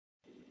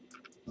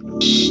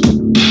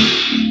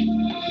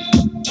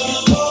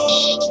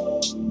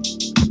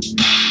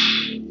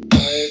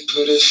I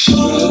put a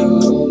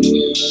spell on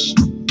you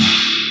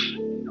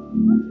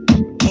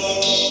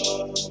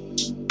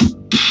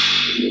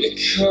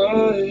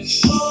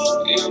because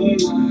you're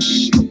mine.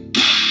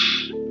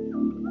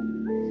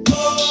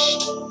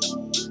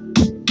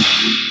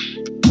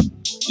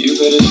 You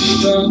better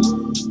stop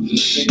the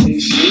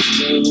things you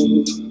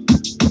do.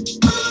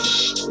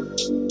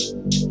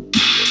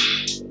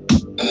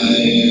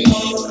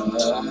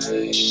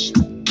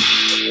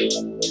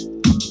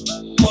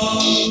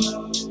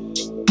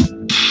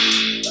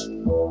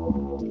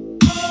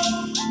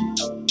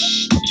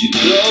 You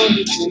know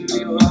you did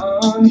me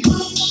wrong.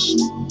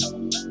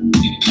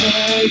 You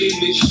played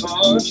me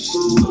for a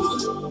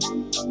fool.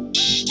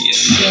 You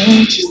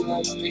said you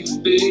loved me,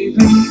 baby,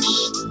 but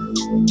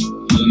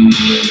none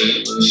of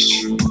it was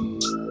true.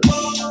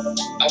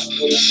 I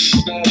put a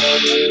spell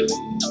on you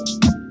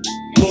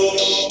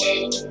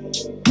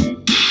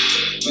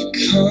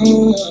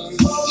because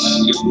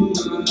you're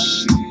mine.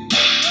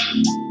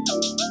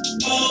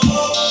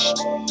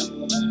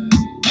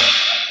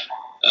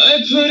 I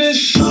put a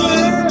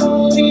spell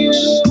on you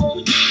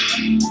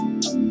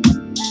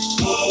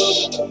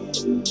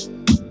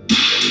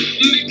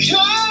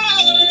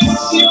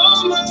because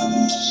you're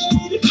mine.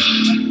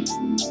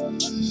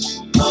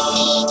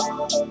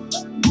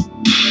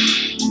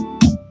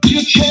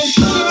 You can't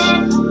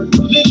stop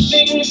the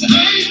things I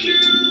do.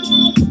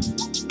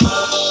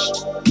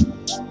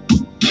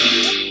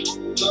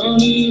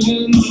 Don't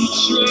even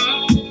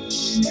try.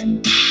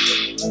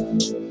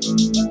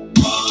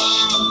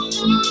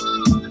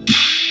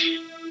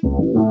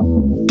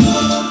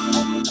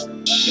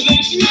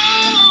 There's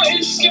no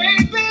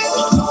escaping,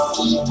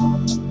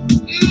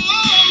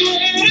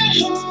 nowhere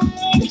to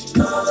hide.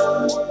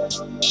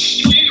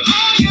 Scream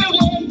all you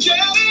want,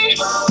 daddy.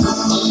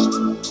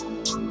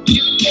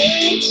 You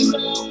made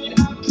tonight.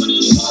 I put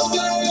a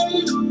spell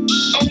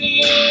on you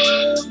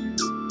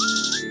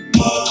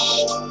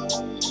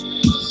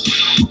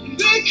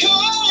because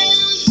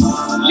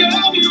you're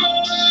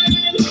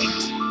mine.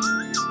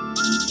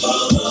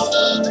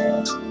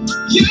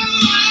 You're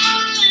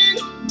mine.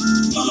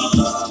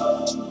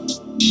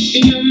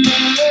 You're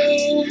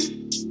mine.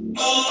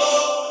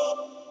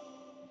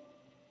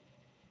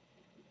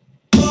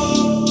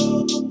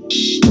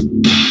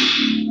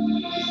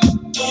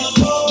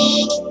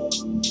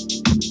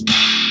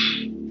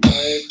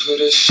 I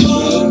put a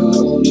spell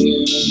on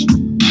you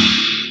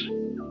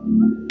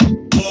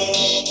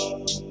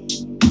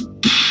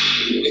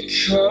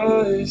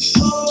because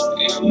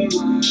you're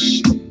mine.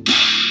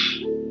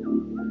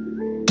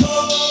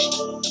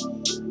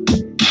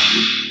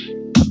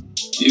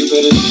 You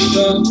better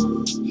stop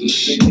the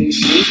things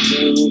you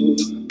do.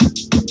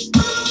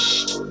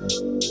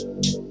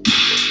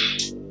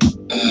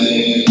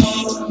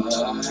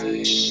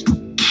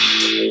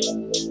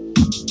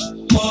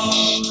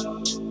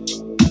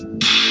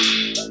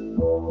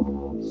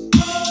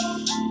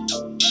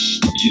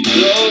 You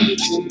know you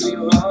did me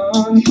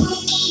wrong.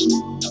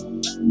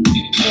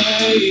 You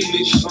played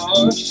me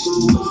for a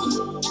fool.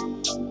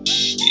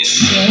 You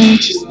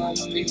said you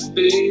loved me,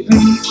 baby,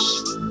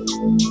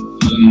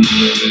 but none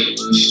of it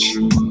was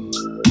true.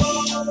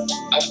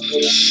 I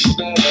put a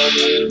spell on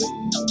you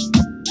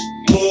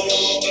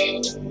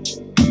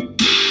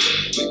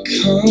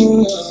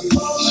because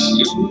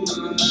you're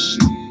mine.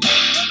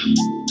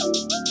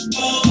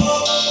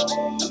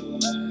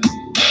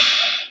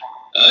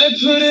 I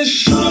put a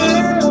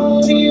spell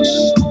on you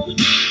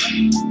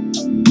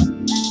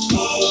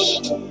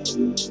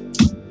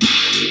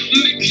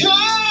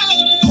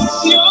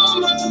because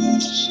you're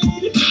mine.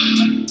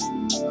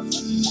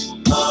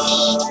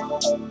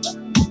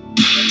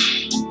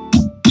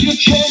 You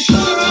can't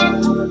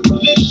stop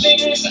the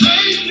things I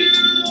do.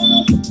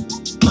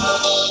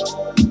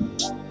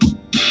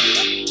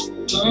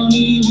 Don't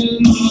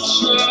even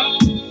try.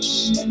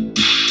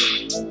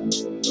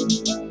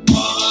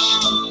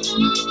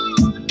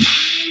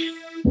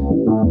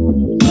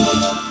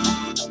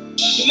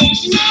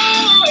 There's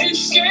no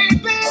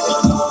escaping,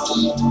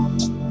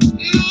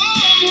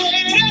 nowhere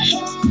to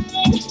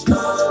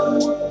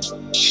hide.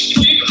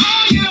 Scream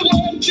all you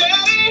want,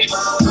 daddy.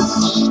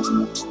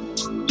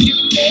 You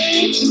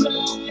made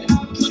tonight.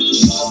 I put a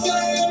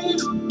spell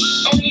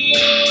on you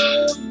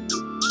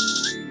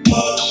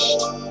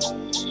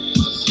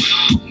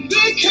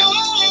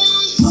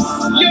because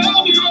you're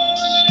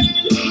mine.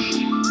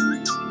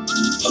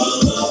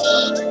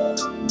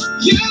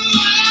 You're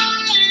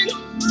mine.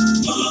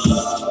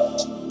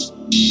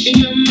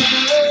 You're